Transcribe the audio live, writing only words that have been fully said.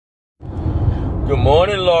Good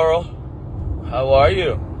morning, Laurel. How are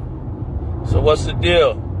you? So what's the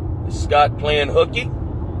deal? Is Scott playing hooky?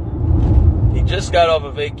 He just got off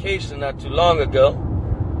a vacation not too long ago.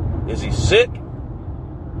 Is he sick?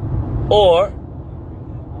 Or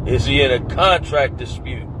is he in a contract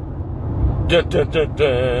dispute? Dun, dun, dun,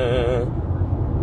 dun.